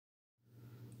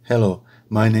Hello,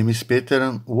 my name is Peter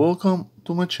and welcome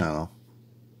to my channel.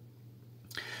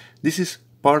 This is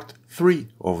part 3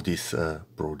 of this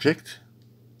project,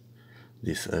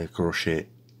 this Crochet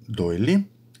Doily.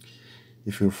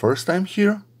 If you're first time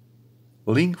here,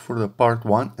 link for the part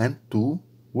 1 and 2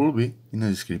 will be in the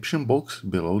description box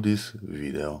below this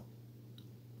video.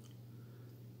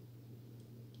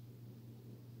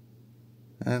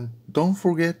 And don't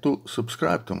forget to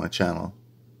subscribe to my channel.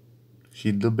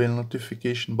 Hit the bell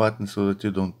notification button so that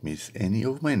you don't miss any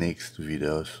of my next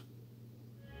videos.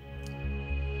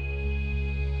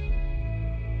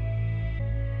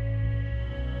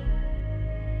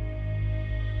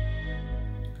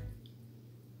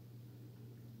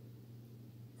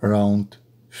 Round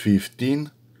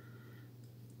 15,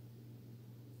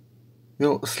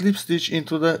 we'll slip stitch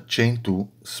into the chain 2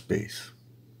 space.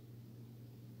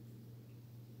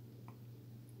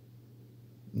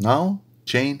 Now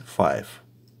chain 5.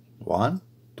 1,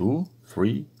 2,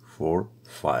 3, 4,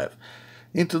 5.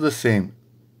 Into the same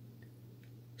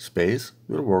space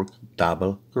we'll work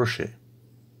double crochet.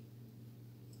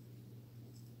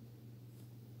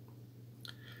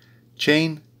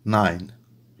 Chain 9.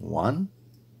 1,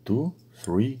 2,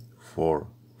 3, 4,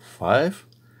 5,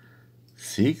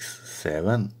 6,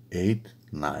 7, 8,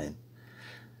 9.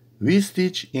 V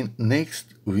stitch in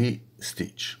next V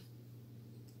stitch.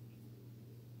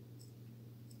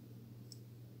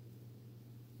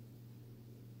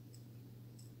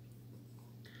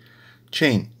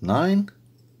 Chain 9,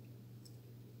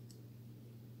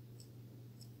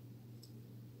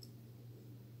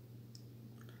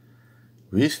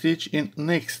 V stitch in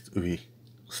next V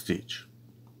stitch,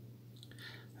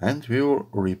 and we will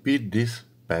repeat this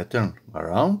pattern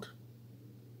around.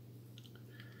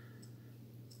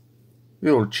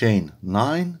 We will chain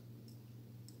 9,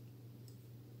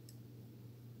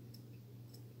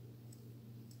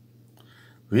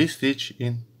 V stitch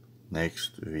in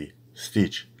next V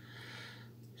stitch.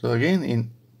 So again,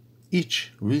 in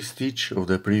each V stitch of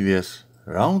the previous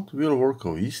round, we'll work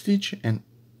a V stitch and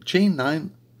chain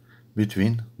 9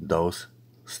 between those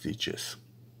stitches.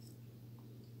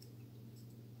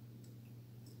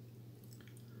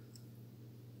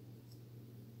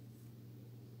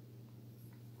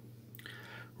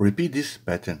 Repeat this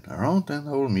pattern around and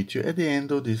I will meet you at the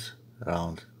end of this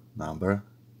round number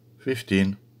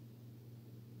 15.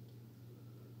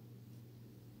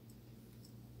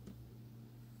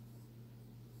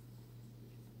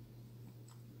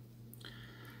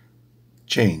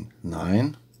 Chain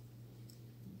 9,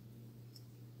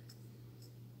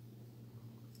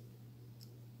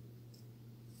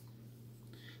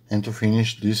 and to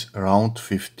finish this round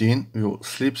 15 we will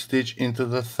slip stitch into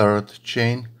the third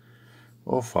chain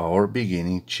of our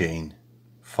beginning chain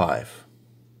 5.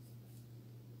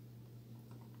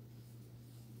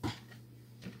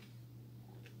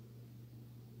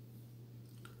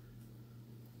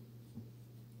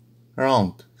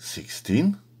 Round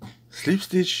 16, slip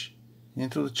stitch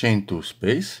into the chain 2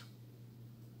 space,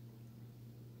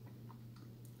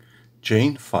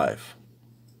 chain 5,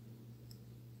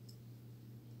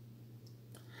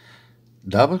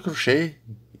 double crochet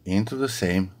into the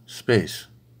same space,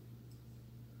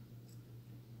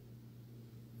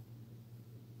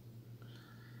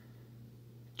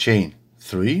 chain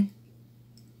 3,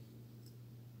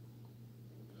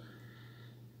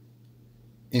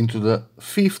 into the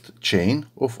fifth chain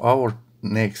of our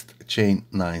next chain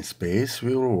 9 space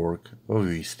we will work a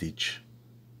V stitch.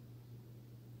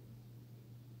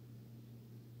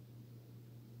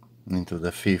 Into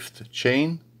the fifth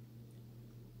chain,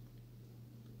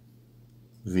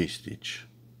 V stitch.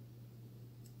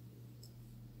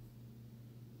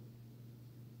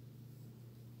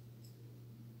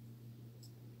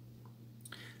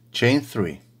 Chain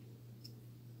 3.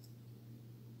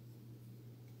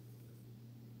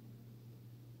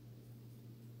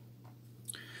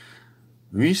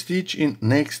 V stitch in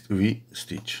next V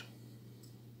stitch.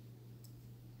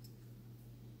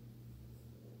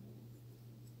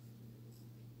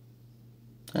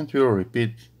 And we will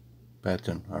repeat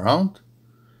pattern around.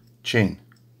 Chain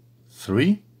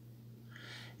 3.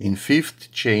 In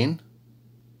fifth chain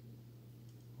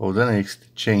of the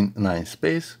next chain 9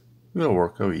 space we'll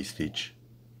work a V stitch.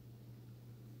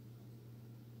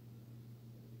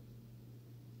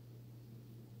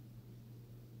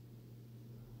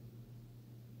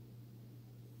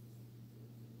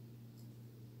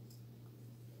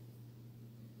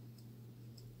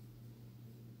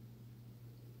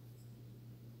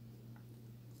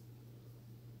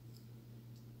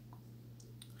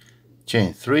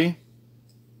 Chain 3,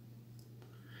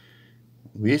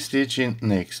 V stitch in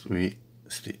next V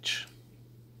stitch.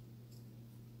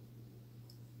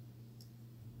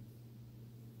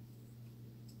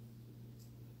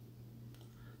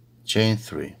 chain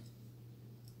 3.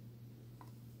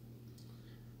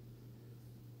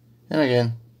 And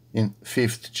again in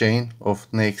 5th chain of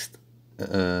next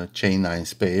chain 9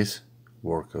 space,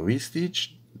 work a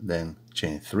V-stitch, then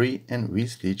chain 3 and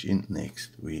V-stitch in next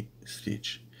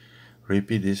V-stitch.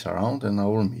 Repeat this around and I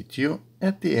will meet you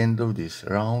at the end of this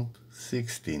round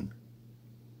 16.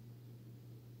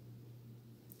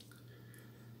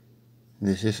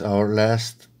 This is our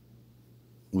last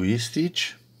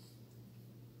V-stitch.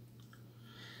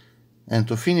 And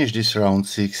to finish this round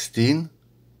 16,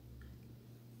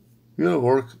 we'll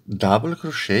work double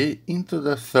crochet into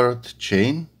the 3rd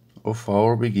chain of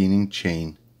our beginning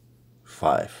chain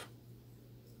 5.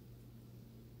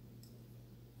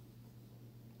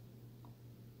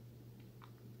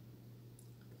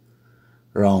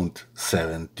 Round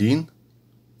 17,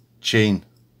 chain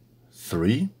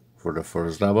 3 for the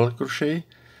first double crochet,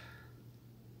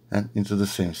 and into the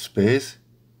same space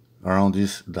around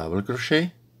this double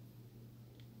crochet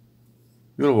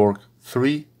we'll work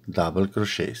 3 double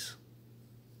crochets.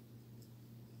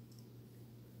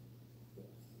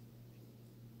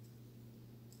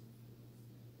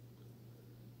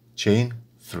 Chain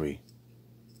 3.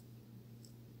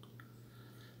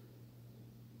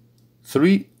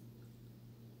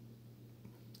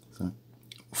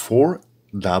 4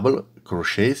 double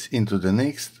crochets into the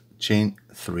next chain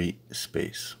 3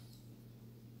 space.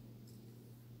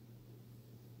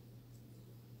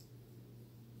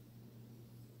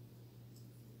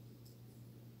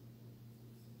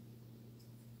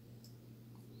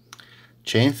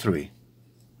 Chain 3,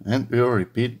 and we will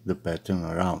repeat the pattern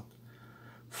around.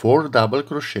 4 double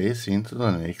crochets into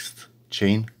the next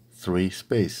chain 3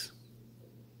 space.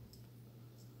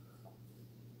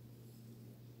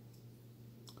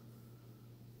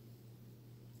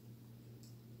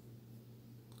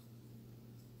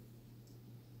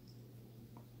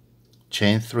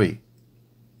 Chain 3.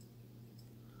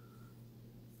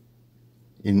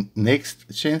 In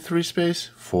next chain 3 space,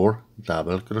 4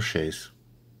 double crochets.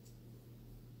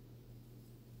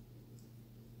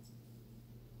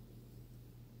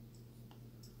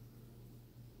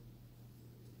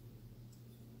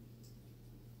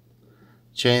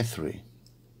 Chain 3.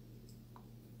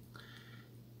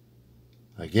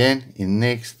 Again, in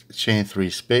next chain 3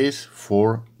 space,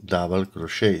 4 double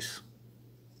crochets.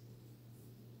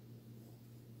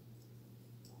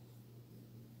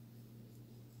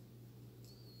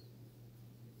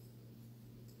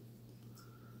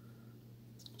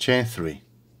 Chain 3.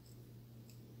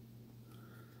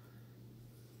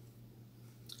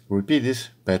 Repeat this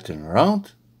pattern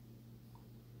around,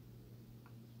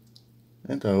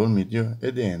 and I will meet you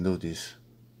at the end of this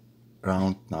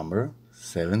round number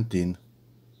 17.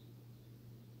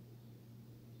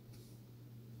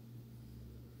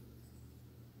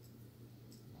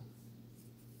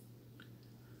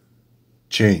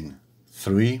 Chain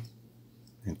 3,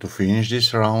 and to finish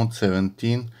this round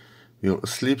 17 we'll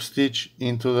slip stitch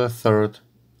into the 3rd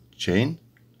chain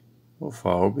of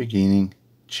our beginning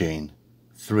chain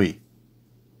 3.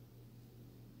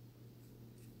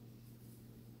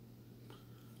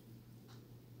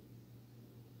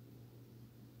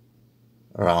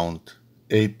 Round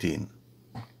 18,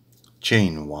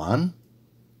 chain 1,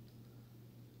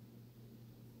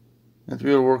 and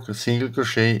we'll work a single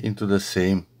crochet into the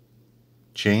same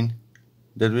chain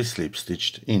that we slip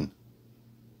stitched in.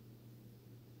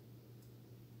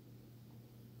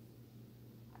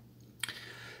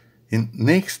 In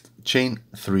next chain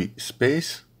 3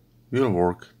 space we'll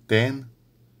work 10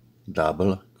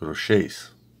 double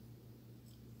crochets.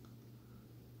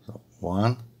 So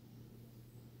 1,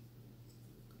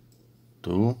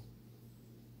 2,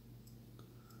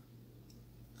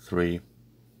 3,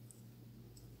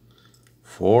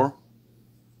 4,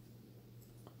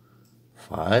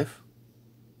 5,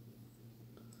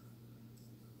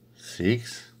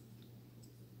 6,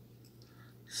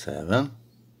 7,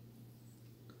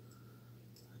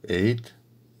 8,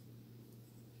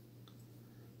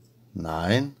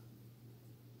 9,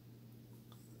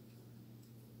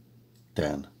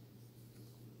 10.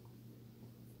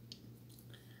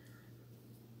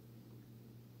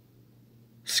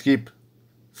 Skip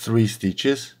 3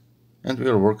 stitches and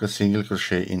we'll work a single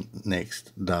crochet in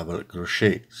next double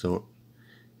crochet. So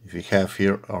if we have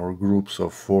here our groups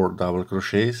of 4 double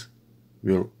crochets,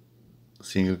 we'll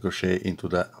single crochet into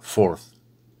the 4th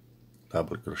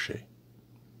double crochet.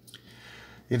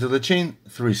 Into the chain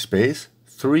 3 space,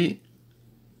 3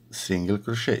 single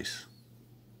crochets.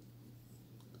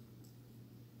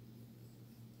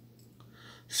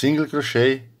 Single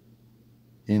crochet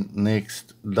in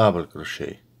next double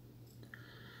crochet.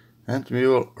 And we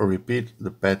will repeat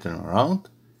the pattern around.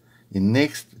 in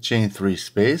next chain 3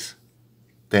 space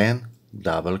 10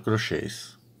 double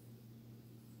crochets.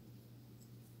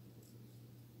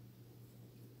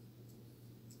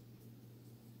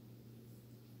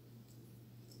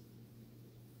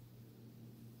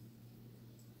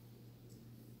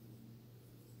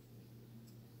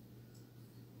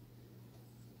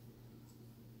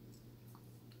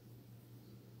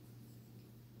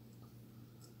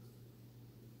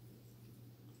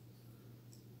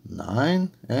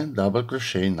 Nine and double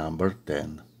crochet number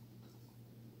 10.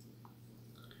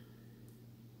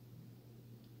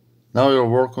 Now we'll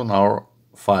work on our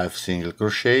 5 single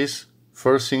crochets.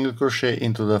 First single crochet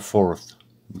into the 4th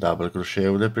double crochet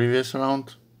of the previous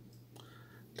round,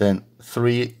 then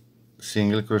 3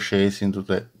 single crochets into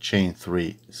the chain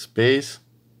 3 space,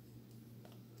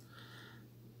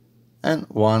 and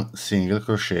 1 single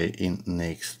crochet in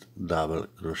next double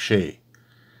crochet.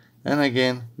 And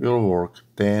again we'll work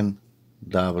 10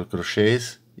 double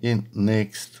crochets in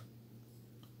next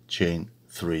chain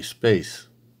 3 space.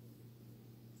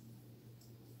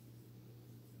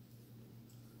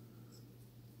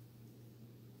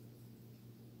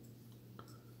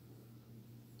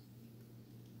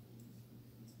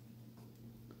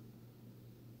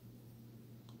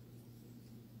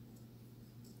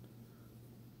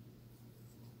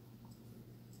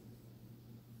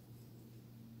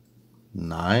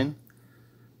 Nine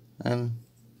and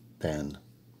 10.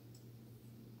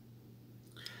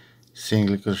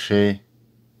 Single crochet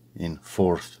in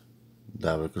 4th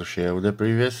double crochet of the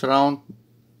previous round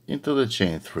into the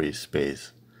chain 3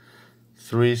 space,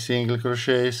 3 single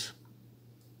crochets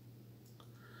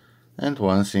and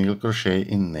 1 single crochet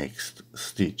in next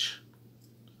stitch,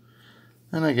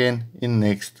 and again in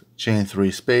next chain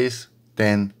 3 space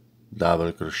 10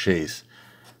 double crochets,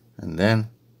 and then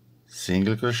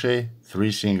single crochet,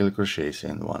 3 single crochets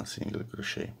and 1 single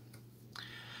crochet.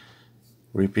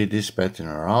 Repeat this pattern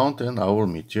around and I will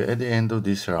meet you at the end of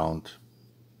this round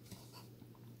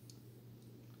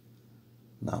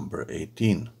number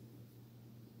 18.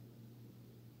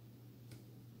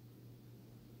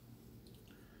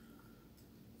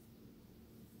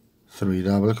 Three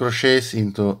double crochets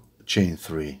into chain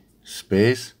 3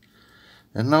 space,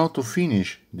 and now to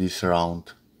finish this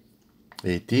round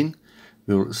 18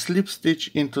 we'll slip stitch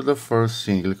into the first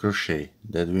single crochet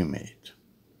that we made.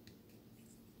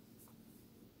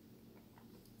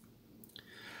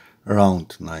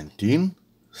 Round 19,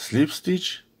 slip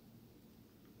stitch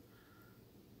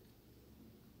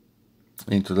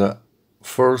into the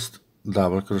first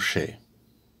double crochet,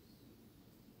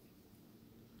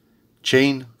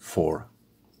 chain 4,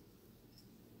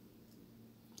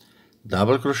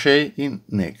 double crochet in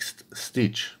next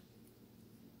stitch,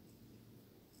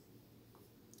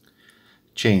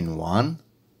 chain 1,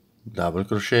 double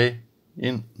crochet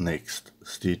in next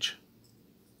stitch,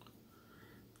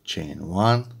 chain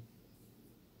 1,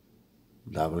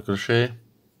 double crochet,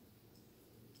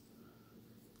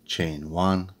 chain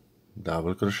 1,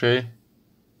 double crochet,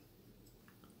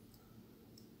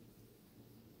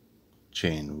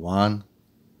 chain 1,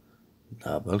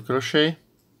 double crochet,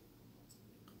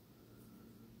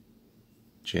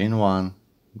 chain 1,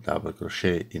 double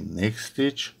crochet in next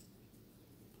stitch,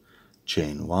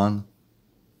 chain 1,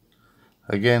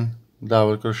 again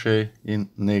double crochet in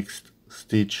next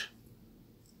stitch,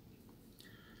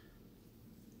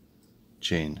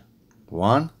 chain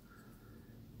 1,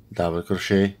 double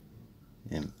crochet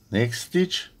in next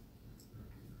stitch,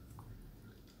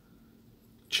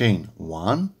 chain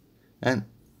 1, and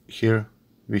here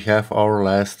we have our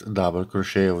last double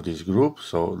crochet of this group,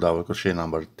 so double crochet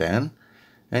number 10,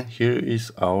 and here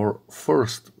is our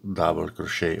first double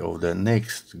crochet of the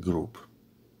next group.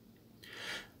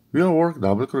 We'll work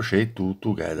double crochet 2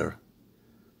 together.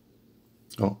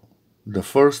 So the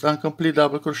first incomplete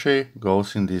double crochet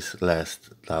goes in this last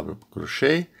double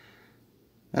crochet,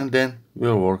 and then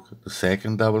we'll work the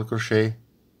second double crochet,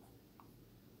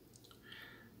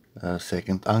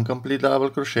 second incomplete double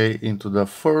crochet into the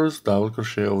first double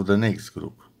crochet of the next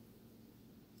group.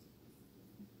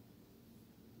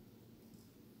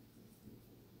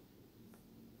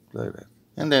 Like that.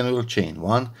 And then we'll chain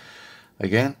 1.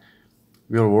 Again,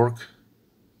 we'll work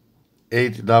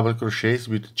 8 double crochets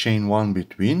with chain 1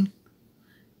 between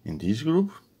in this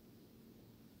group.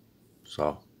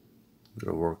 So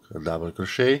we'll work a double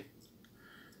crochet,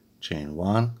 chain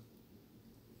 1,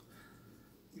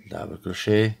 double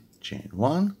crochet, chain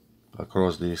 1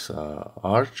 across this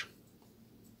arch,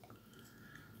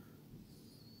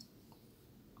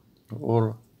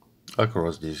 or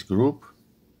across this group,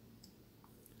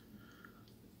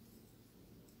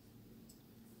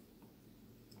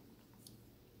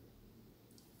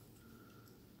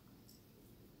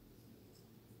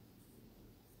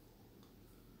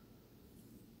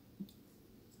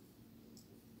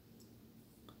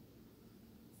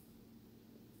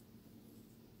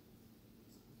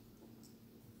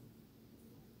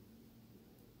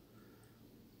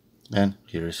 And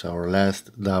here is our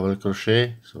last double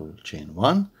crochet, so we'll chain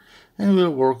 1 and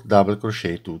we'll work double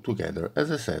crochet 2 together.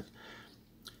 As I said,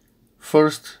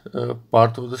 first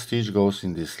part of the stitch goes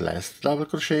in this last double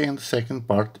crochet and the second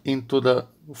part into the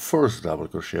first double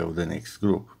crochet of the next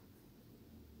group.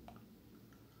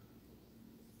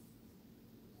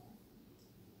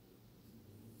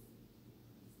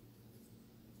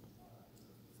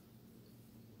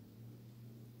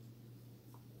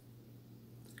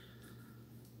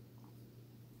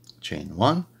 Chain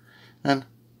 1 and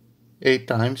 8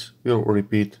 times we'll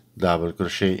repeat double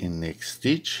crochet in next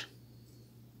stitch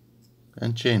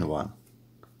and chain 1.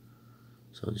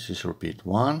 So this is repeat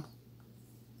 1,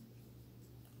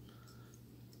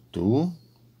 2,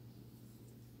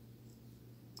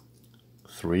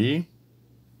 3,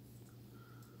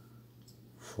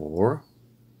 4,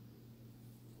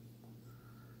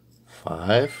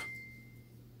 5,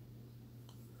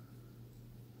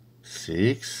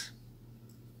 6,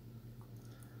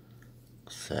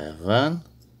 7,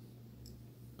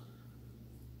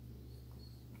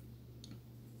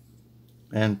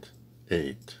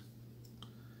 8.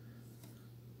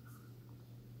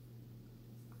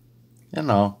 And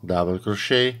now double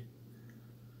crochet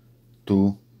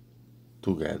 2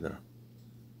 together.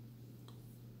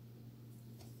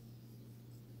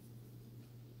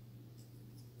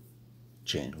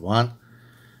 Chain 1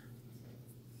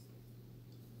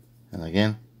 and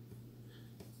again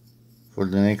for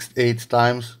the next 8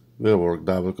 times we'll work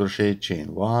double crochet,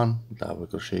 chain 1, double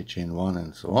crochet, chain 1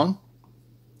 and so on,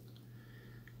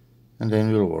 and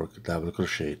then we'll work double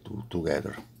crochet 2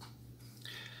 together.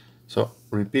 So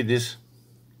repeat this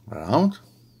round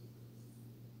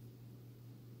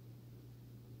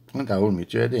and I will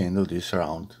meet you at the end of this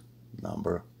round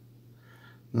number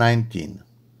 19.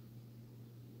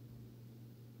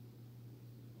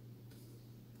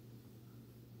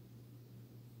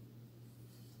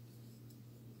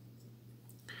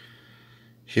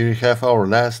 Here we have our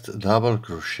last double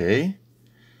crochet,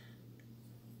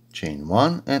 chain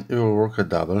 1 and we will work a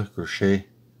double crochet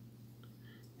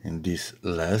in this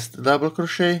last double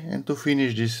crochet, and to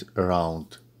finish this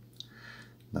round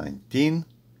 19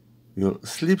 we'll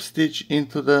slip stitch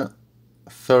into the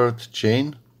third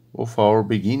chain of our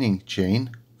beginning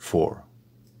chain 4.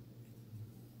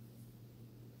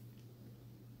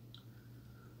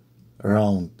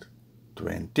 Round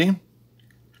 20,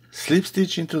 slip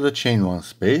stitch into the chain 1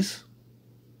 space.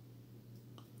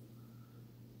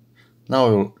 Now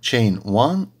we'll chain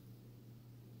 1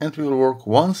 and we'll work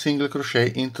 1 single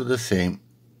crochet into the same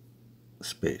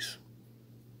space.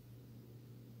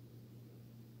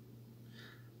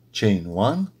 Chain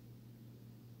 1,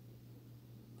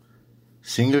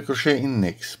 single crochet in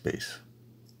next space.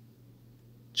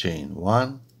 Chain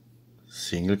 1,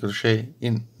 single crochet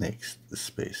in next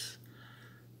space.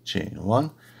 Chain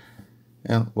 1,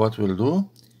 and what we'll do,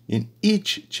 in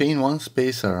each chain 1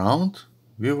 space around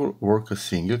we will work a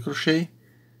single crochet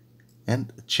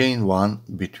and chain 1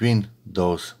 between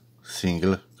those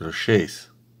single crochets.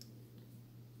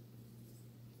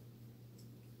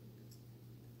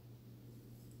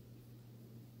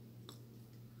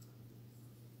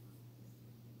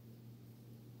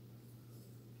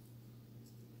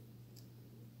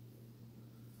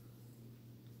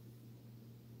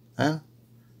 And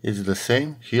it's the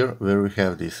same here where we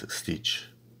have this stitch.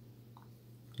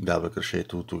 Double crochet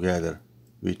 2 together,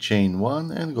 we chain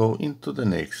 1 and go into the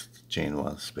next chain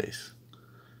 1 space.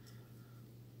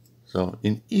 So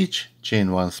in each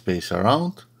chain 1 space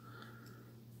around,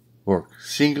 work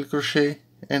single crochet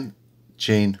and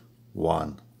chain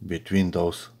 1 between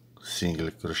those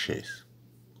single crochets.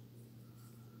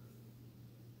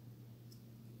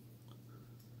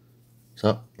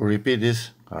 So repeat this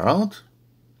around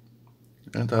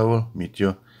and I will meet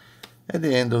you at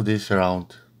the end of this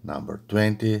round number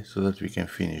 20 so that we can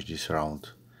finish this round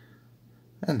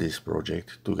and this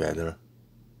project together.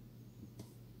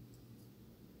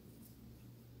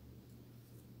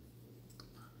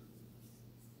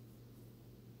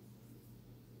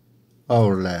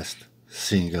 Our last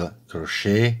single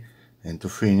crochet, and to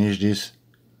finish this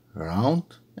round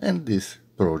and this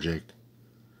project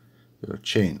we'll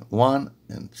chain 1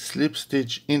 and slip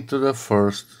stitch into the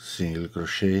first single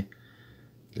crochet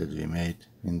that we made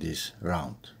in this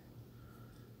round.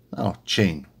 Now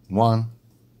chain 1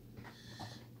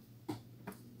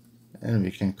 and we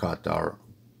can cut our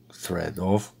thread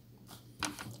off,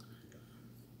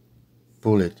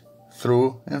 pull it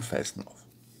through and fasten off.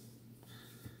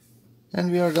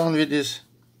 And we are done with this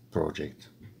project.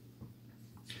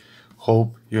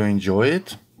 Hope you enjoy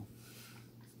it.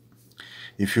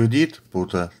 If you did,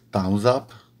 put a thumbs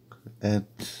up and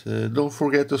don't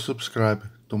forget to subscribe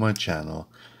to my channel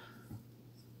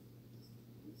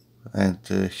and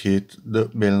hit the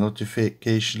bell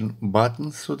notification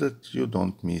button so that you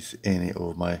don't miss any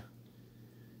of my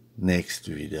next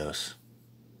videos.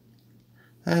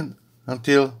 And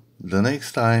until the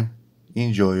next time,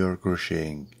 enjoy your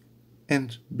crocheting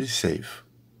and be safe.